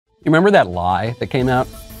You remember that lie that came out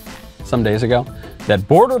some days ago? That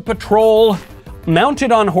Border Patrol,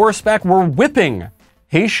 mounted on horseback, were whipping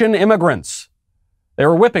Haitian immigrants. They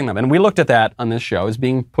were whipping them. And we looked at that on this show as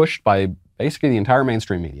being pushed by basically the entire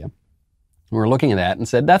mainstream media. We were looking at that and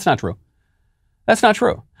said, that's not true. That's not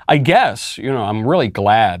true. I guess, I'm really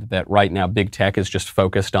glad that right now big tech is just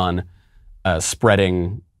focused on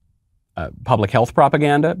spreading public health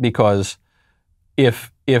propaganda, because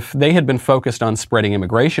if they had been focused on spreading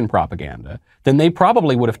immigration propaganda, then they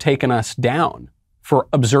probably would have taken us down for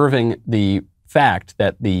observing the fact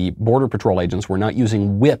that the Border Patrol agents were not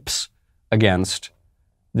using whips against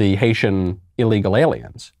the Haitian illegal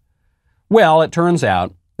aliens. Well, it turns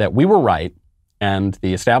out that we were right and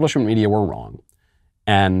the establishment media were wrong.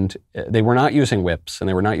 And they were not using whips and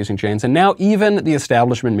they were not using chains. And now even the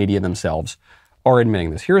establishment media themselves are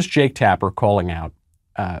admitting this. Here's Jake Tapper calling out,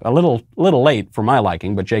 a little late for my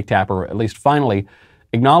liking, but Jake Tapper at least finally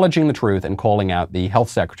acknowledging the truth and calling out the health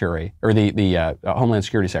secretary, or the Homeland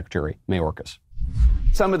Security Secretary, Mayorkas.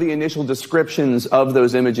 Some of the initial descriptions of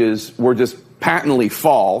those images were just patently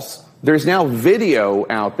false. There's now video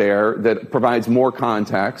out there that provides more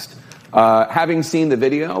context. Having seen the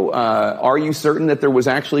video, are you certain that there was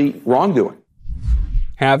actually wrongdoing?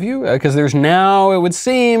 Have you? Because there's now, it would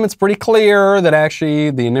seem, it's pretty clear that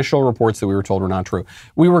actually the initial reports that we were told were not true.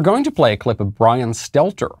 We were going to play a clip of Brian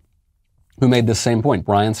Stelter, who made the same point.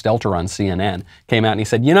 Brian Stelter on CNN came out and he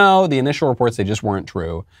said, the initial reports, they just weren't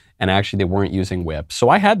true. And actually they weren't using whips. So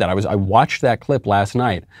I had that. I watched that clip last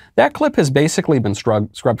night. That clip has basically been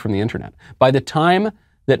scrubbed from the internet. By the time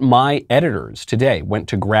that my editors today went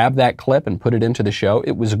to grab that clip and put it into the show,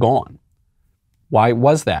 it was gone. Why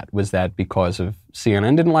was that? Was that because of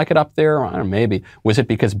CNN didn't like it up there? I don't know, maybe. Was it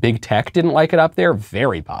because big tech didn't like it up there?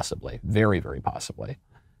 Very possibly. Very, very possibly.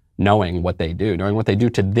 Knowing what they do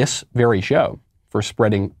to this very show for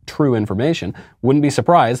spreading true information, wouldn't be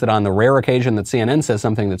surprised that on the rare occasion that CNN says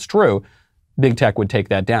something that's true, big tech would take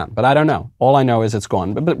that down. But I don't know. All I know is it's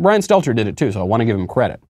gone. But Brian Stelter did it too, so I want to give him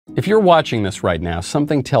credit. If you're watching this right now,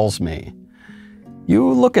 something tells me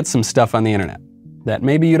you look at some stuff on the internet that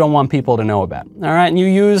maybe you don't want people to know about. All right, and you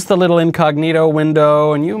use the little incognito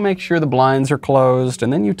window and you make sure the blinds are closed,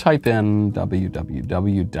 and then you type in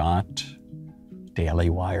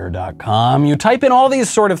www.dailywire.com. You type in all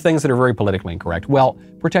these sort of things that are very politically incorrect. Well,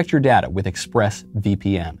 protect your data with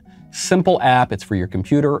ExpressVPN. Simple app, it's for your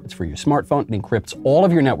computer, it's for your smartphone, it encrypts all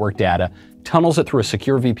of your network data, tunnels it through a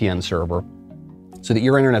secure VPN server so that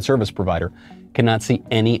your internet service provider cannot see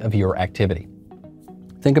any of your activity.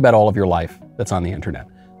 Think about all of your life that's on the internet.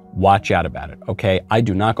 Watch out about it, okay? I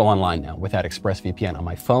do not go online now without ExpressVPN on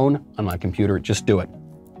my phone, on my computer. Just do it.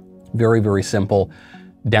 Very, very simple.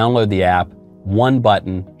 Download the app, one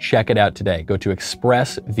button, check it out today. Go to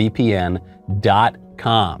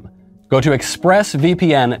expressvpn.com. Go to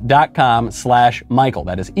expressvpn.com/Michael.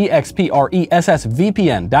 That is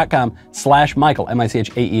expressvpn.com/Michael,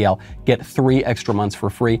 M-I-C-H-A-E-L. Get 3 extra months for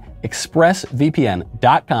free.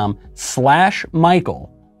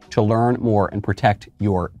 expressvpn.com/Michael to learn more and protect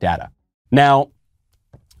your data. Now,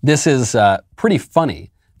 this is pretty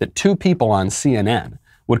funny that 2 people on CNN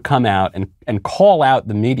would come out and call out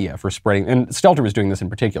the media for spreading, and Stelter was doing this in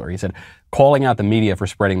particular. He said, calling out the media for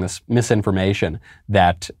spreading this misinformation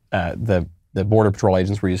that the Border Patrol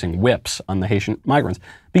agents were using whips on the Haitian migrants,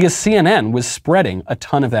 because CNN was spreading a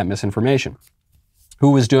ton of that misinformation.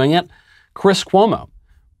 Who was doing it? Chris Cuomo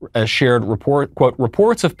shared quote,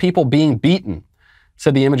 reports of people being beaten,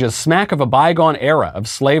 said the images smack of a bygone era of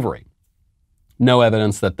slavery. No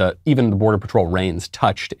evidence that even the Border Patrol reins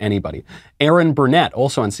touched anybody. Aaron Burnett,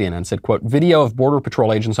 also on CNN, said, quote, video of Border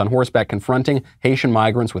Patrol agents on horseback confronting Haitian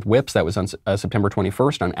migrants with whips. That was on September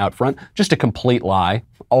 21st on Outfront. Just a complete lie.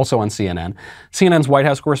 Also on CNN. CNN's White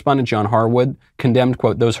House correspondent John Harwood condemned,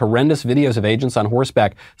 quote, those horrendous videos of agents on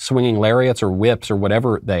horseback swinging lariats or whips or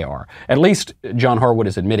whatever they are. At least John Harwood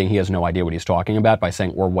is admitting he has no idea what he's talking about by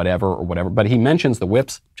saying or whatever. But he mentions the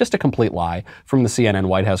whips. Just a complete lie from the CNN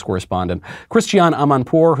White House correspondent. Christian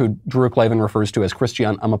Amanpour, who Drew Klavan refers to as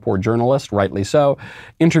Christian Amanpour journalist, rightly so,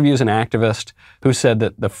 interviews an activist who said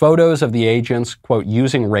that the photos of the agents, quote,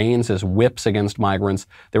 using reins as whips against migrants,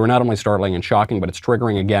 they were not only startling and shocking, but it's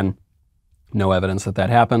triggering. Again, no evidence that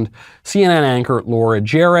happened. CNN anchor Laura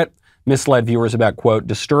Jarrett misled viewers about, quote,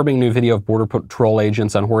 disturbing new video of Border Patrol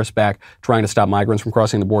agents on horseback trying to stop migrants from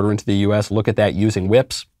crossing the border into the U.S. Look at that, using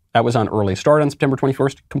whips. That was on Early Start on September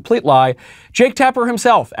 21st. Complete lie. Jake Tapper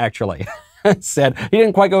himself, actually, said, he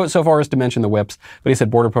didn't quite go so far as to mention the whips, but he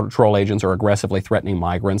said Border Patrol agents are aggressively threatening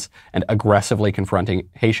migrants and aggressively confronting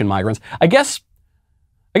Haitian migrants. I guess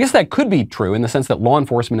I guess that could be true in the sense that law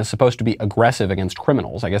enforcement is supposed to be aggressive against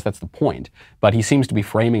criminals. I guess that's the point. But he seems to be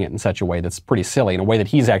framing it in such a way that's pretty silly, in a way that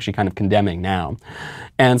he's actually kind of condemning now.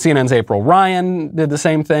 And CNN's April Ryan did the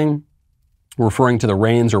same thing, referring to the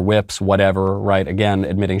reins or whips, whatever, right? Again,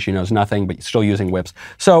 admitting she knows nothing, but still using whips.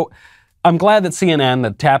 So I'm glad that CNN,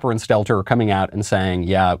 that Tapper and Stelter are coming out and saying,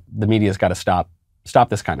 yeah, the media's got to stop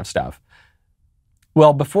this kind of stuff.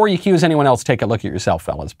 Well, before you accuse anyone else, take a look at yourself,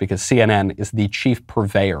 fellas, because CNN is the chief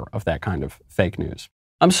purveyor of that kind of fake news.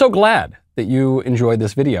 I'm so glad that you enjoyed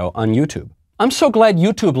this video on YouTube. I'm so glad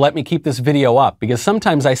YouTube let me keep this video up, because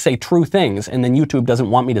sometimes I say true things and then YouTube doesn't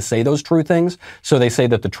want me to say those true things. So they say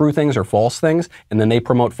that the true things are false things and then they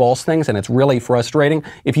promote false things, and it's really frustrating.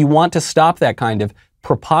 If you want to stop that kind of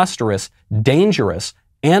preposterous, dangerous,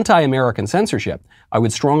 anti-American censorship, I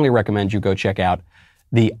would strongly recommend you go check out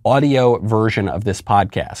the audio version of this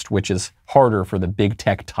podcast, which is harder for the big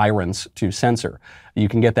tech tyrants to censor. You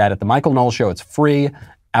can get that at The Michael Knowles Show. It's free.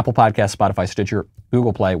 Apple Podcasts, Spotify, Stitcher,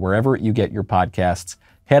 Google Play, wherever you get your podcasts.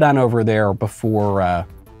 Head on over there before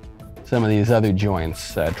some of these other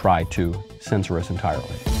joints try to censor us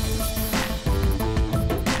entirely.